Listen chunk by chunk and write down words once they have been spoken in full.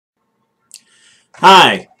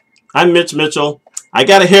Hi, I'm Mitch Mitchell. I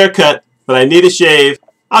got a haircut, but I need a shave.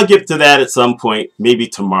 I'll get to that at some point, maybe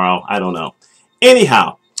tomorrow, I don't know.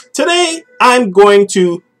 Anyhow, today I'm going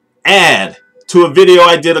to add to a video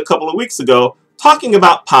I did a couple of weeks ago talking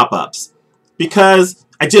about pop-ups because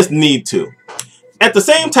I just need to. At the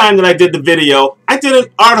same time that I did the video, I did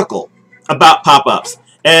an article about pop-ups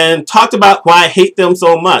and talked about why I hate them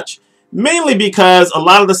so much. Mainly because a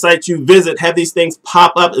lot of the sites you visit have these things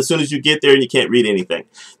pop up as soon as you get there and you can't read anything.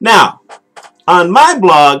 Now, on my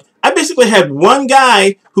blog, I basically had one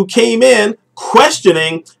guy who came in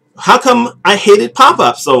questioning how come I hated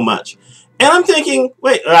pop-ups so much. And I'm thinking,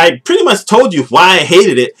 wait, I pretty much told you why I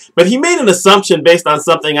hated it, but he made an assumption based on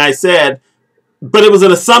something I said, but it was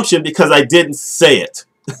an assumption because I didn't say it.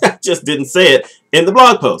 I just didn't say it in the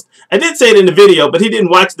blog post. I did say it in the video, but he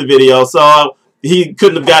didn't watch the video, so he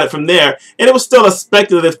couldn't have got it from there. And it was still a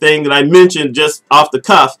speculative thing that I mentioned just off the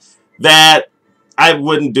cuff that I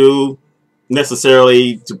wouldn't do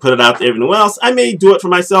necessarily to put it out to everyone else. I may do it for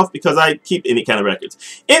myself because I keep any kind of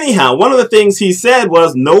records. Anyhow, one of the things he said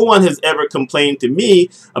was no one has ever complained to me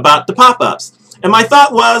about the pop-ups. And my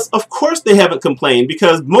thought was, of course they haven't complained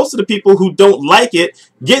because most of the people who don't like it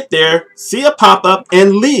get there, see a pop-up,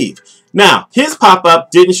 and leave. Now, his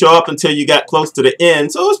pop-up didn't show up until you got close to the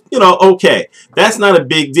end, so it's, okay. That's not a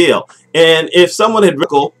big deal. And if someone had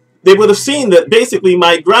recalled, they would have seen that basically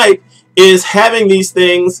my gripe is having these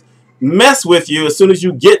things mess with you as soon as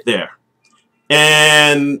you get there.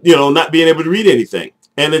 And, not being able to read anything.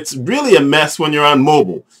 And it's really a mess when you're on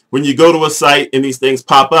mobile. When you go to a site and these things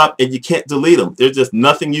pop up and you can't delete them. There's just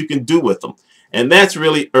nothing you can do with them. And that's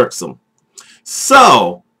really irksome.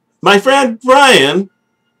 So, my friend Brian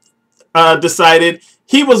decided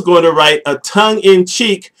he was going to write a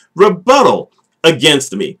tongue-in-cheek rebuttal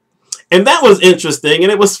against me. And that was interesting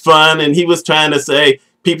and it was fun. And he was trying to say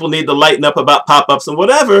people need to lighten up about pop-ups and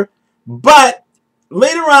whatever. But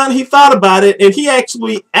later on, he thought about it and he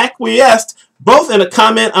actually acquiesced both in a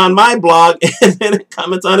comment on my blog and then in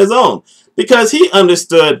comments on his own. Because he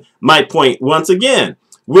understood my point once again,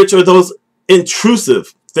 which are those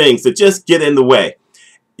intrusive things that just get in the way.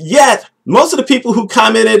 Yet, most of the people who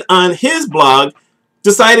commented on his blog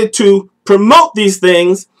decided to promote these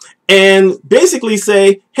things and basically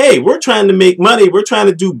say, hey, we're trying to make money, we're trying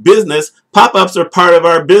to do business, pop-ups are part of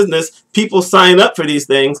our business, people sign up for these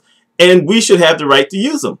things, and we should have the right to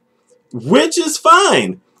use them, which is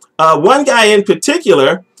fine. One guy in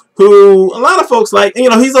particular who a lot of folks like,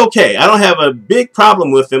 he's okay. I don't have a big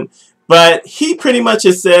problem with him, but he pretty much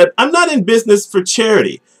has said, I'm not in business for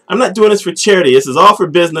charity. I'm not doing this for charity. This is all for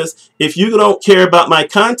business. If you don't care about my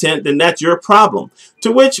content, then that's your problem.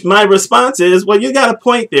 To which my response is, well, you got a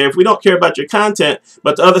point there. If we don't care about your content,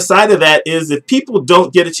 but the other side of that is if people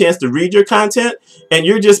don't get a chance to read your content and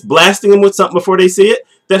you're just blasting them with something before they see it,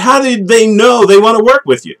 then how do they know they want to work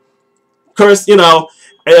with you? Of course,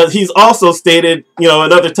 he's also stated,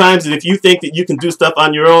 at other times that if you think that you can do stuff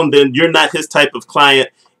on your own, then you're not his type of client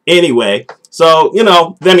anyway. So,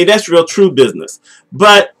 that's real true business.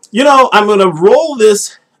 But, I'm going to roll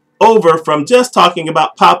this over from just talking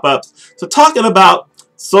about pop-ups to talking about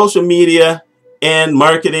social media and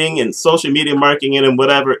marketing and social media marketing and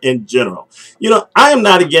whatever in general. I am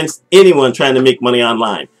not against anyone trying to make money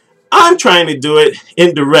online. I'm trying to do it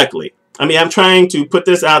indirectly. I'm trying to put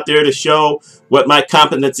this out there to show what my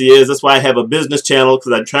competency is. That's why I have a business channel,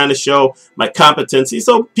 because I'm trying to show my competency.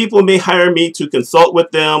 So people may hire me to consult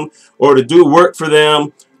with them or to do work for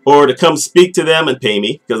them or to come speak to them and pay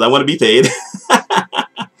me because I want to be paid.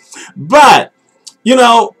 But,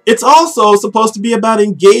 it's also supposed to be about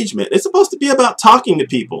engagement. It's supposed to be about talking to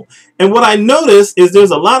people. And what I notice is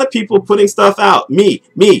there's a lot of people putting stuff out. Me,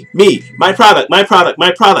 my product, my product,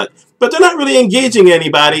 my product. But they're not really engaging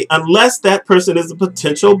anybody unless that person is a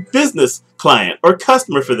potential business client or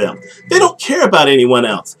customer for them. They don't care about anyone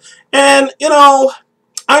else. And,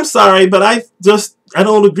 I'm sorry, but I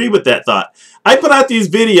don't agree with that thought. I put out these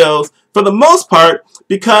videos for the most part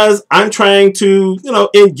because I'm trying to,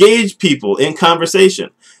 engage people in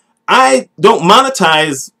conversation. I don't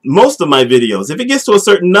monetize most of my videos. If it gets to a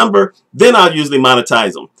certain number, then I'll usually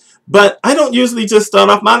monetize them. But I don't usually just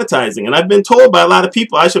start off monetizing. And I've been told by a lot of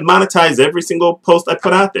people I should monetize every single post I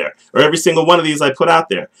put out there, or every single one of these I put out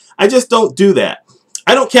there. I just don't do that.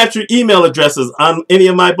 I don't capture email addresses on any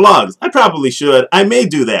of my blogs. I probably should. I may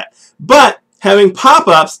do that. But having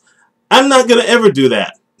pop-ups, I'm not going to ever do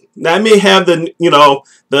that. Now, I may have the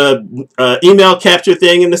email capture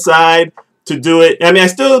thing in the side to do it. I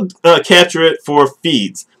still capture it for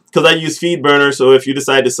feeds because I use FeedBurner. So if you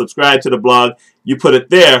decide to subscribe to the blog, you put it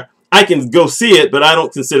there. I can go see it, but I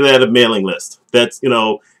don't consider that a mailing list. That's,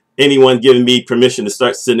 anyone giving me permission to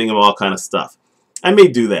start sending them all kind of stuff. I may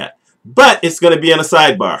do that. But it's going to be in a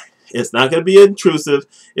sidebar. It's not going to be intrusive.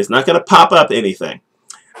 It's not going to pop up anything.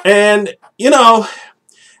 And, you know,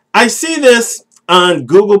 I see this on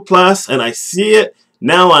Google Plus, and I see it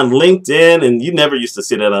now on LinkedIn, and you never used to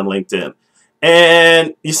see that on LinkedIn.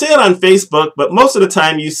 And you see it on Facebook, but most of the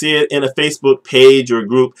time you see it in a Facebook page or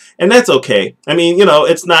group, and that's okay. I mean, you know,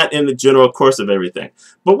 it's not in the general course of everything.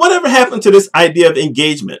 But whatever happened to this idea of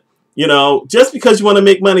engagement? You know, just because you want to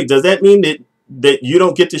make money, does that mean that you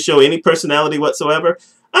don't get to show any personality whatsoever?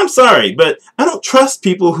 I'm sorry, but I don't trust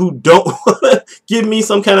people who don't want to give me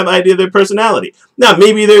some kind of idea of their personality. Now,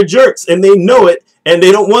 maybe they're jerks and they know it and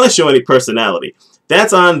they don't want to show any personality.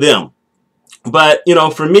 That's on them. But, you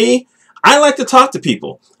know, for me, I like to talk to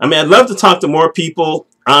people. I mean, I'd love to talk to more people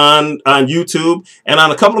on YouTube, and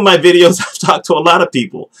on a couple of my videos, I've talked to a lot of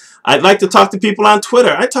people. I'd like to talk to people on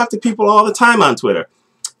Twitter. I talk to people all the time on Twitter.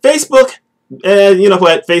 Facebook, you know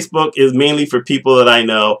what? Facebook is mainly for people that I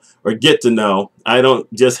know or get to know. I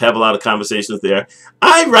don't just have a lot of conversations there.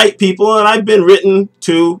 I write people, and I've been written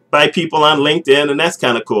to by people on LinkedIn, and that's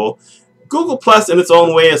kind of cool. Google Plus in its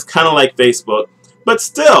own way is kind of like Facebook, but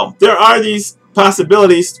still, there are these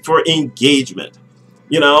possibilities for engagement.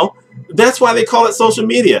 You know, that's why they call it social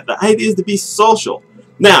media. The idea is to be social.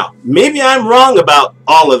 Now, maybe I'm wrong about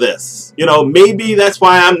all of this. You know, maybe that's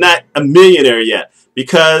why I'm not a millionaire yet,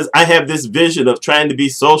 because I have this vision of trying to be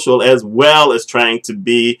social as well as trying to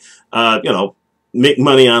be, you know, make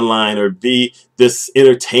money online or be this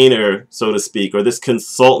entertainer, so to speak, or this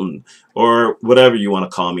consultant or whatever you want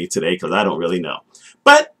to call me today, because I don't really know.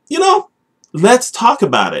 But, you know, let's talk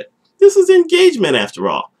about it. This is engagement after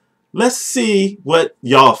all. Let's see what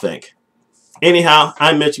y'all think. Anyhow,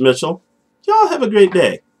 I'm Mitch Mitchell. Y'all have a great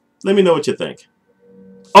day. Let me know what you think.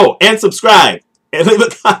 Oh, and subscribe. And leave a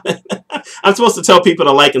comment. I'm supposed to tell people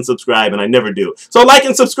to like and subscribe, and I never do. So like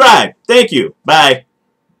and subscribe. Thank you. Bye.